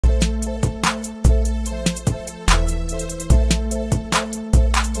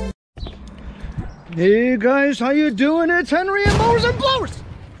Hey guys, how you doing? It's Henry and Mowers and Blowers.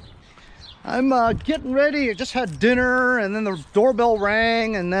 I'm getting ready. I just had dinner and then the doorbell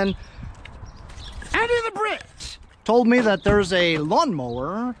rang and then Andy the Briggs told me that there's a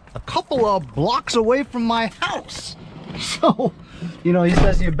lawnmower a couple of blocks away from my house. So, you know, he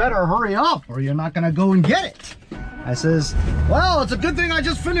says you better hurry up or you're not gonna go and get it. I says, well, it's a good thing I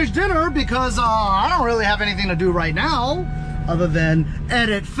just finished dinner because I don't really have anything to do right now other than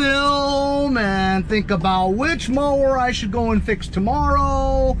edit film and think about which mower I should go and fix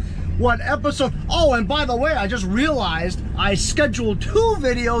tomorrow, what episode. Oh, and by the way, I just realized I scheduled 2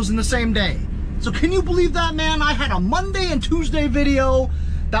 videos in the same day. So can you believe that, man? I had a Monday and Tuesday video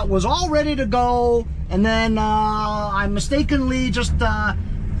that was all ready to go, and then I mistakenly just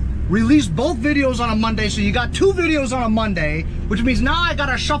released both videos on a Monday. So you got 2 videos on a Monday, which means now I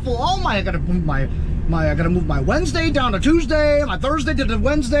gotta shuffle all my, I gotta move my Wednesday down to Tuesday, my Thursday to the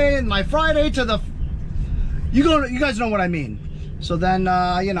Wednesday, and my Friday to the, you guys know what I mean. So then,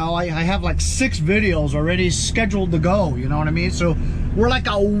 you know, I have like 6 videos already scheduled to go, you know what I mean? So we're like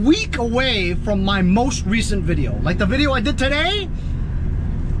a week away from my most recent video. Like the video I did today,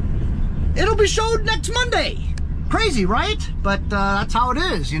 it'll be showed next Monday. Crazy, right? But that's how it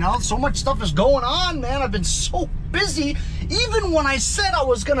is, you know? So much stuff is going on, man. I've been so busy. Even when I said I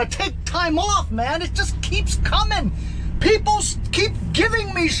was gonna take time off, man, it just keeps coming. People keep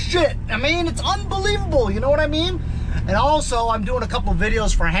giving me shit. I mean, it's unbelievable, you know what I mean? And also, I'm doing a couple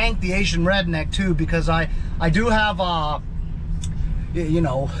videos for Hank the Asian Redneck too, because I do have, you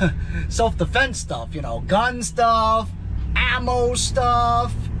know, self-defense stuff, you know, gun stuff, ammo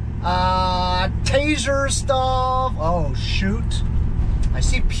stuff, taser stuff. Oh, shoot. I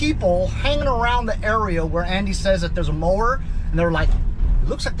see people hanging around the area where Andy says that there's a mower, and they're like, it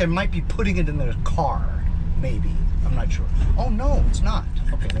looks like they might be putting it in their car. Maybe. I'm not sure. Oh, no, it's not.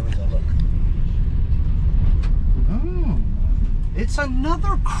 Okay, there we go. Look. Oh, it's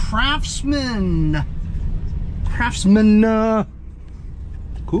another Craftsman. Craftsman.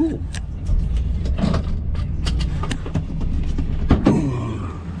 Cool.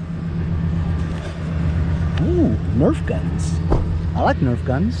 Ooh, Nerf guns. I like Nerf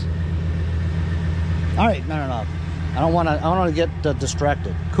guns. All right, no. I don't want to get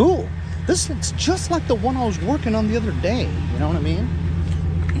distracted. Cool. This looks just like the one I was working on the other day. You know what I mean?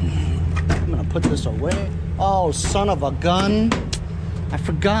 I'm gonna put this away. Oh, son of a gun! I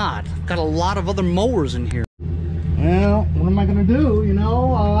forgot. I've got a lot of other mowers in here. Well, what am I gonna do? You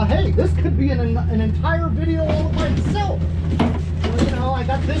know, hey, this could be an entire video all by itself. So, you know, I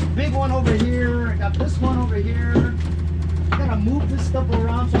got this big one over here. I got this one over here. I gotta move this stuff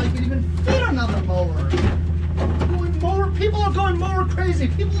around so I can even fit another mower. People are going mower crazy.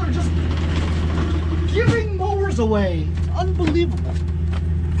 People are just giving mowers away. Unbelievable.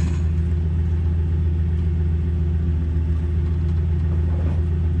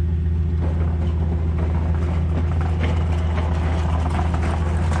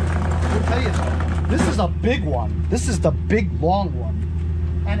 I'll tell you though, this is a big one. This is the big long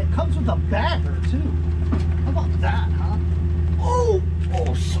one. And it comes with a bagger too. How about that, huh? Oh,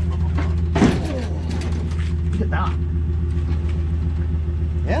 son of a gun. Oh, look at that.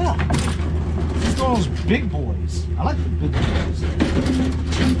 Yeah. These are those big boys. I like the big boys.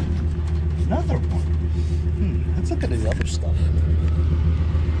 Another one. Let's look at the other stuff.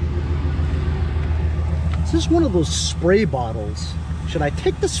 Is this one of those spray bottles? Should I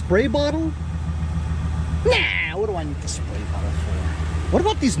take the spray bottle? Nah, what do I need the spray bottle for? What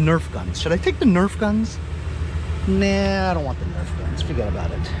about these Nerf guns? Should I take the Nerf guns? Nah, I don't want the Nerf guns. Forget about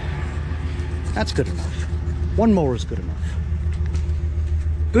it. That's good enough. One mower is good enough.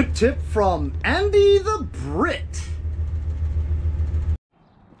 Good tip from Andy the Brit.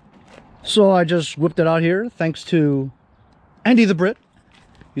 So I just whipped it out here thanks to Andy the Brit.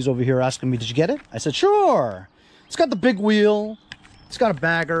 He's over here asking me, did you get it? I said, sure. It's got the big wheel. It's got a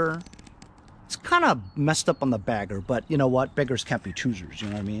bagger. It's kind of messed up on the bagger, but you know what? Beggars can't be choosers, you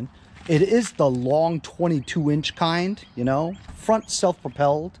know what I mean? It is the long 22-inch kind, you know, front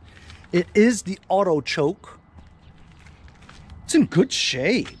self-propelled. It is the auto choke. It's in good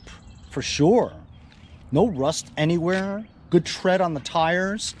shape, for sure. No rust anywhere. Good tread on the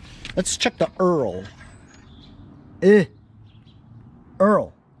tires. Let's check the Earl.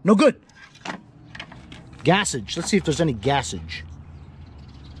 Earl. No good. Gassage. Let's see if there's any gassage.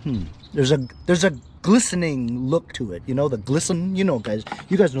 There's a glistening look to it. You know, the glisten? You know, guys.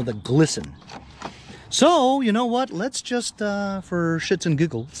 You guys know the glisten. So, you know what? Let's just, for shits and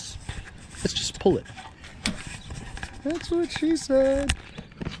giggles, let's just pull it. That's what she said.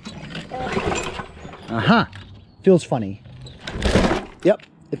 Feels funny. Yep,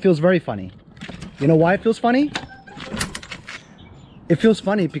 it feels very funny. You know why it feels funny? It feels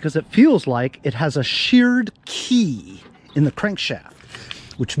funny because it feels like it has a sheared key in the crankshaft,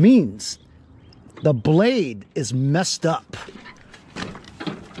 which means the blade is messed up.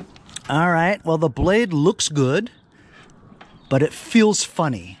 All right, well, the blade looks good, but it feels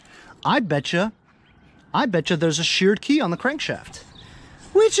funny. I bet you there's a sheared key on the crankshaft,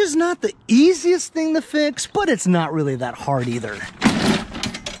 which is not the easiest thing to fix, but it's not really that hard either.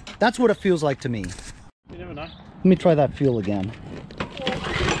 That's what it feels like to me. You never know. Let me try that feel again.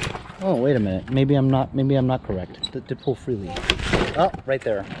 Oh, wait a minute. Maybe I'm not correct. To pull freely. Oh, right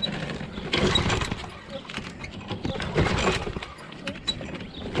there.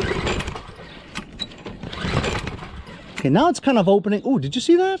 Okay, now it's kind of opening. Oh, did you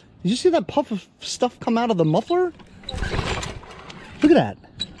see that? Did you see that puff of stuff come out of the muffler? Look at that.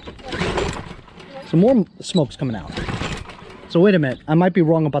 Some more smoke's coming out. So wait a minute. I might be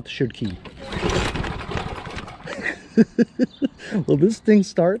wrong about the sheared key. Will this thing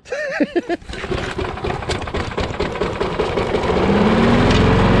start?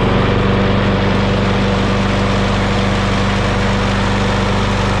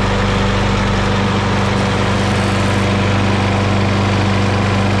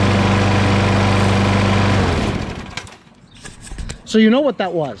 So you know what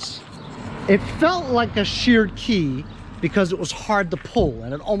that was? It felt like a sheared key because it was hard to pull,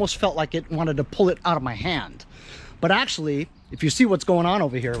 and it almost felt like it wanted to pull it out of my hand. But actually, if you see what's going on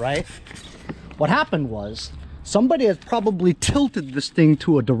over here, right? What happened was somebody had probably tilted this thing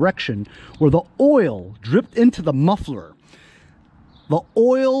to a direction where the oil dripped into the muffler. The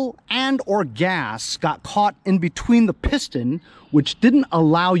oil and or gas got caught in between the piston, which didn't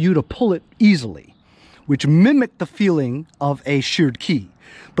allow you to pull it easily, which mimicked the feeling of a sheared key.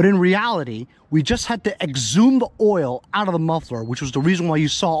 But in reality, we just had to exhume the oil out of the muffler, which was the reason why you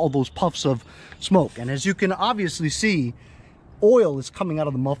saw all those puffs of smoke. And as you can obviously see, oil is coming out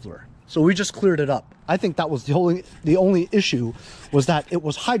of the muffler. So we just cleared it up. I think that was the only issue, was that it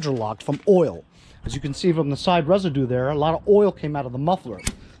was hydrolocked from oil. As you can see from the side residue there, a lot of oil came out of the muffler.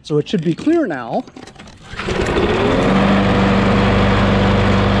 So it should be clear now.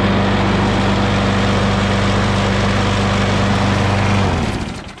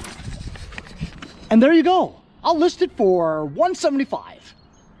 And there you go. I'll list it for $175.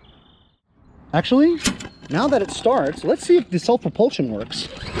 Actually, now that it starts, let's see if the self-propulsion works.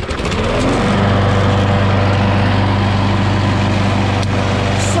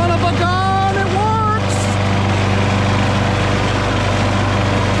 Son of a gun, it works!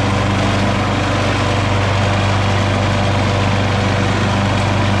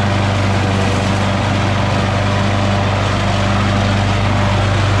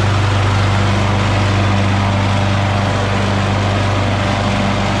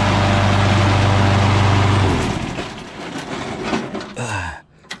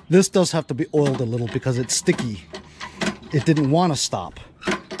 This does have to be oiled a little because it's sticky. It didn't want to stop.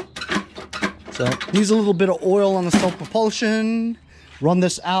 So needs a little bit of oil on the self-propulsion. Run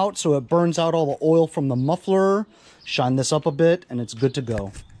this out so it burns out all the oil from the muffler. Shine this up a bit and it's good to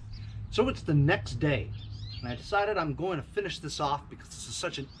go. So it's the next day and I decided I'm going to finish this off because this is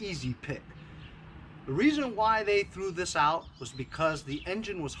such an easy pick. The reason why they threw this out was because the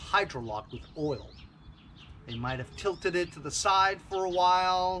engine was hydrolocked with oil. They might have tilted it to the side for a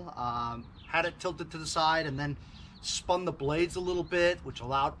while, had it tilted to the side and then spun the blades a little bit, which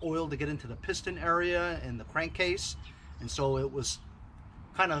allowed oil to get into the piston area and the crankcase. And so it was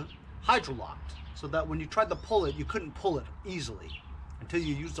kind of hydrolocked so that when you tried to pull it, you couldn't pull it easily until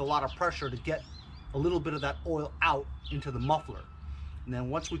you used a lot of pressure to get a little bit of that oil out into the muffler. And then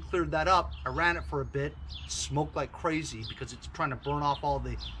once we cleared that up, I ran it for a bit, smoked like crazy because it's trying to burn off all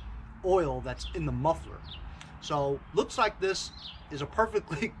the oil that's in the muffler. So looks like this is a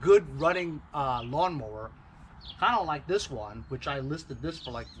perfectly good running lawnmower, kind of like this one, which I listed this for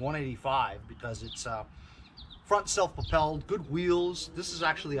like $185 because it's front self-propelled, good wheels. This is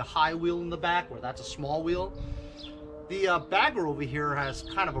actually a high wheel in the back, where that's a small wheel. The bagger over here has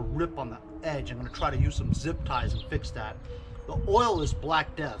kind of a rip on the edge. I'm going to try to use some zip ties and fix that. The oil is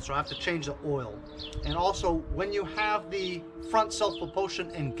Black Death, so I have to change the oil. And also, when you have the front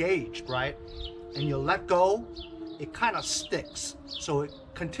self-propulsion engaged, right, and you let go, it kind of sticks. So it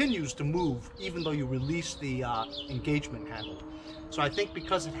continues to move even though you release the engagement handle. So I think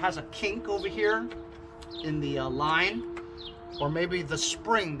because it has a kink over here in the line, or maybe the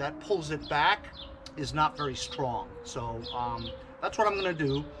spring that pulls it back is not very strong. So that's what I'm gonna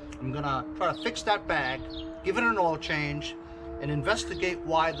do. I'm gonna try to fix that bag, give it an oil change, and investigate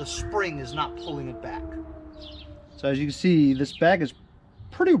why the spring is not pulling it back. So as you can see, this bag is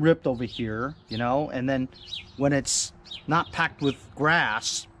pretty ripped over here, you know, and then when it's not packed with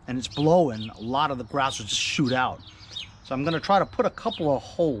grass and it's blowing, a lot of the grass will just shoot out. So I'm going to try to put a couple of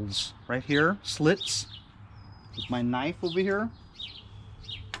holes right here, slits, with my knife over here.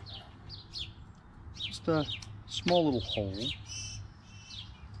 Just a small little hole.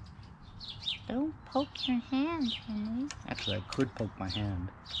 Don't poke your hand, Henry. Actually, I could poke my hand.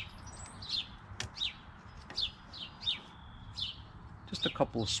 Just a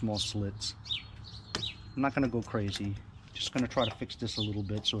couple of small slits. I'm not going to go crazy. Just going to try to fix this a little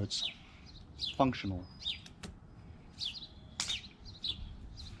bit so it's functional.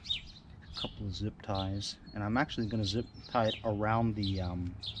 A couple of zip ties, and I'm actually going to zip tie it around the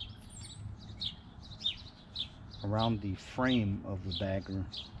frame of the bagger.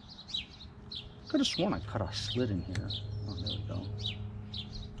 Could have sworn I cut a slit in here. Oh, there we go.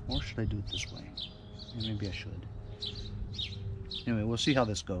 Or should I do it this way? Yeah, maybe I should. Anyway, we'll see how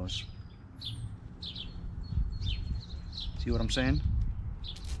this goes. See what I'm saying?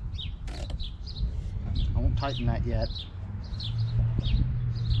 I won't tighten that yet.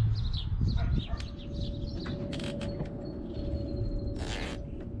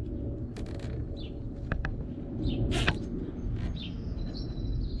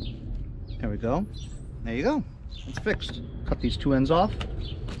 There we go. There you go. It's fixed. Cut these two ends off.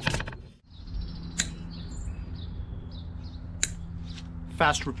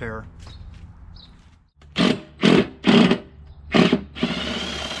 Fast repair.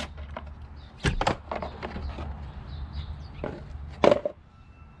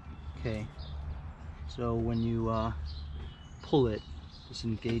 Okay, so when you pull it, this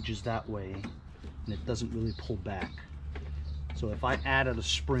engages that way and it doesn't really pull back. So if I added a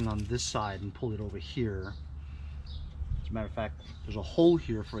spring on this side and pull it over here, as a matter of fact, there's a hole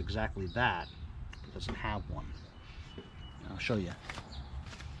here for exactly that. It doesn't have one. I'll show you.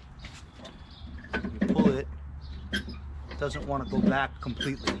 You pull it, it doesn't want to go back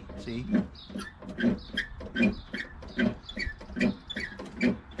completely, see?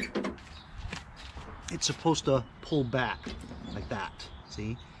 It's supposed to pull back like that,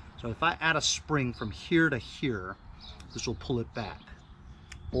 see? So if I add a spring from here to here, this will pull it back.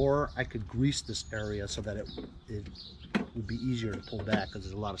 Or I could grease this area so that it would be easier to pull back because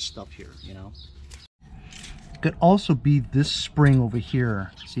there's a lot of stuff here, you know? It could also be this spring over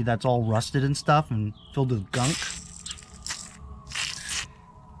here. See, that's all rusted and stuff and filled with gunk.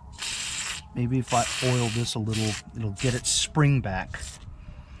 Maybe if I oil this a little, it'll get its spring back.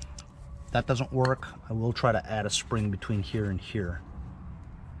 If that doesn't work, I will try to add a spring between here and here.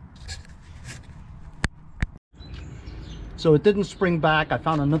 So it didn't spring back. I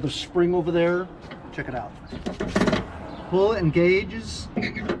found another spring over there. Check it out. Pull, engages,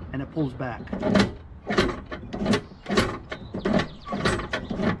 and it pulls back.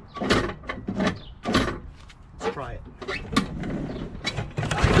 Let's try it.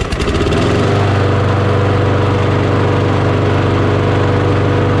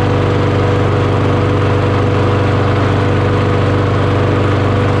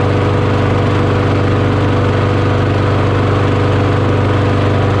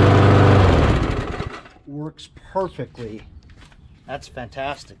 Perfectly. That's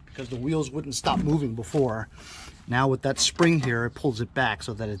fantastic because the wheels wouldn't stop moving before. Now with that spring here, it pulls it back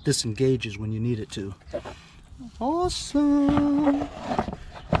so that it disengages when you need it to. Awesome.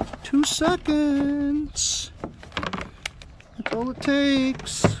 2 seconds. That's all it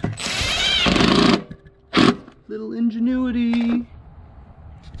takes. Little ingenuity.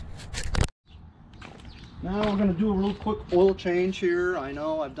 Now we're going to do a real quick oil change here. I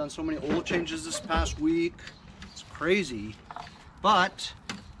know I've done so many oil changes this past week. It's crazy. But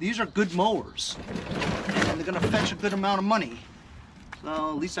these are good mowers. And they're going to fetch a good amount of money.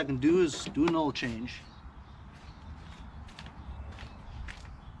 So least I can do is do an oil change.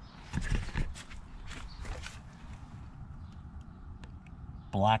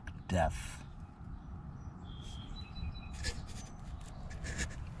 Black Death.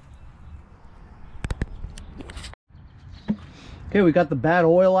 Okay, we got the bad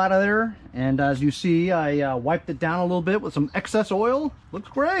oil out of there, and as you see, I wiped it down a little bit with some excess oil. Looks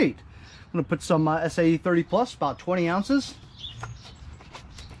great. I'm going to put some SAE 30 Plus, about 20 ounces.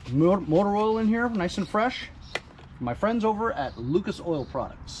 Motor oil in here, nice and fresh. My friends over at Lucas Oil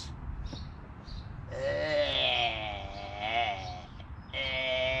Products.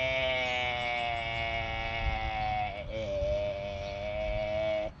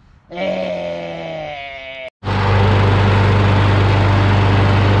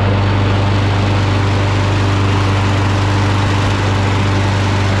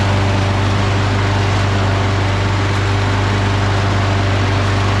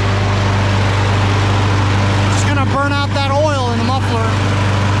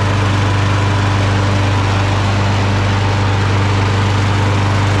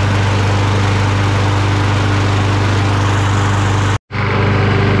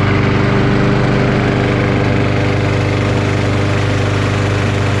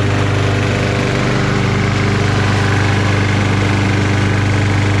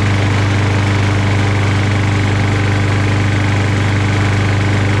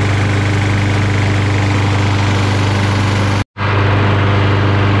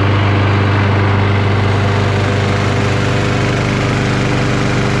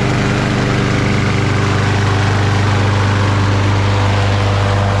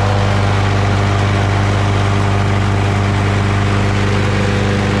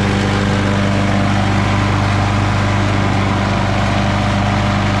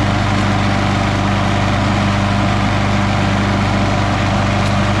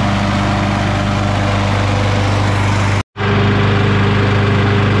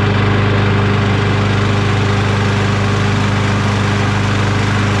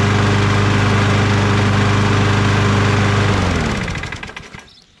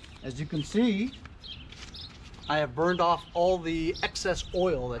 see, I have burned off all the excess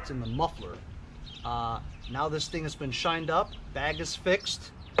oil that's in the muffler. Now this thing has been shined up, bag is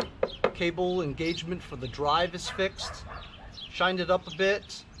fixed, cable engagement for the drive is fixed, shined it up a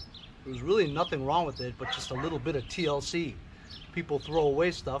bit. There was really nothing wrong with it, but just a little bit of TLC. People throw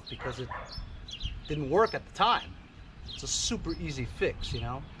away stuff because it didn't work at the time. It's a super easy fix, you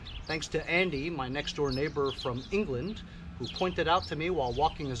know. Thanks to Andy, my next door neighbor from England, who pointed out to me while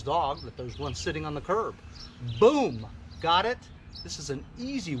walking his dog that there's one sitting on the curb. Boom! Got it? This is an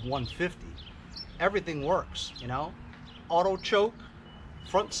easy 150. Everything works, you know. Auto choke,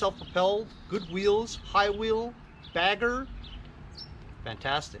 front self-propelled, good wheels, high wheel, bagger.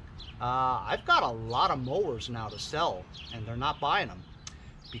 Fantastic. I've got a lot of mowers now to sell, and they're not buying them.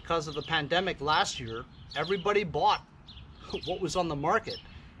 Because of the pandemic last year, everybody bought what was on the market.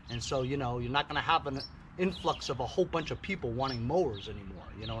 And so, you know, you're not going to have an influx of a whole bunch of people wanting mowers anymore.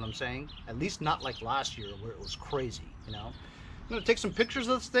 You know what I'm saying? At least not like last year where it was crazy, you know. I'm going to take some pictures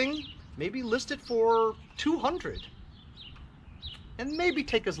of this thing, maybe list it for 200, and maybe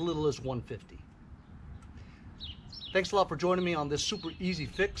take as little as 150. Thanks a lot for joining me on this super easy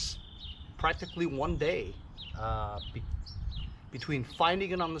fix. Practically one day between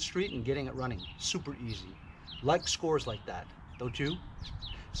finding it on the street and getting it running. Super easy. Like scores like that, don't you?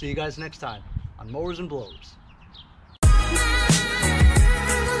 See you guys next time on Mowers and Blowers.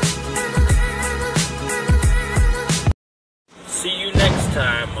 See you next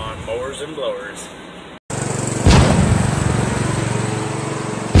time on Mowers and Blowers.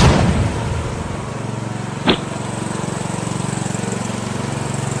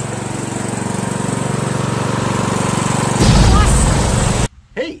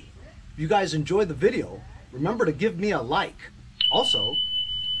 Hey, if you guys enjoyed the video, remember to give me a like. Also,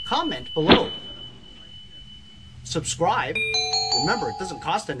 comment below. Subscribe. Remember, it doesn't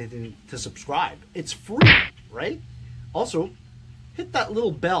cost anything to subscribe. It's free, right? Also, hit that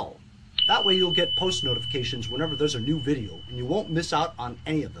little bell. That way you'll get post notifications whenever there's a new video, and you won't miss out on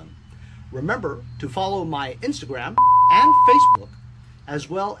any of them. Remember to follow my Instagram and Facebook, as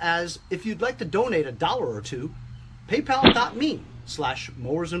well as, if you'd like to donate $1 or $2,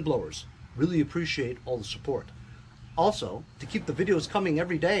 paypal.me/mowersandblowers. Really appreciate all the support. Also, to keep the videos coming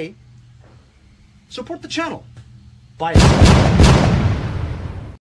every day, support the channel. Bye.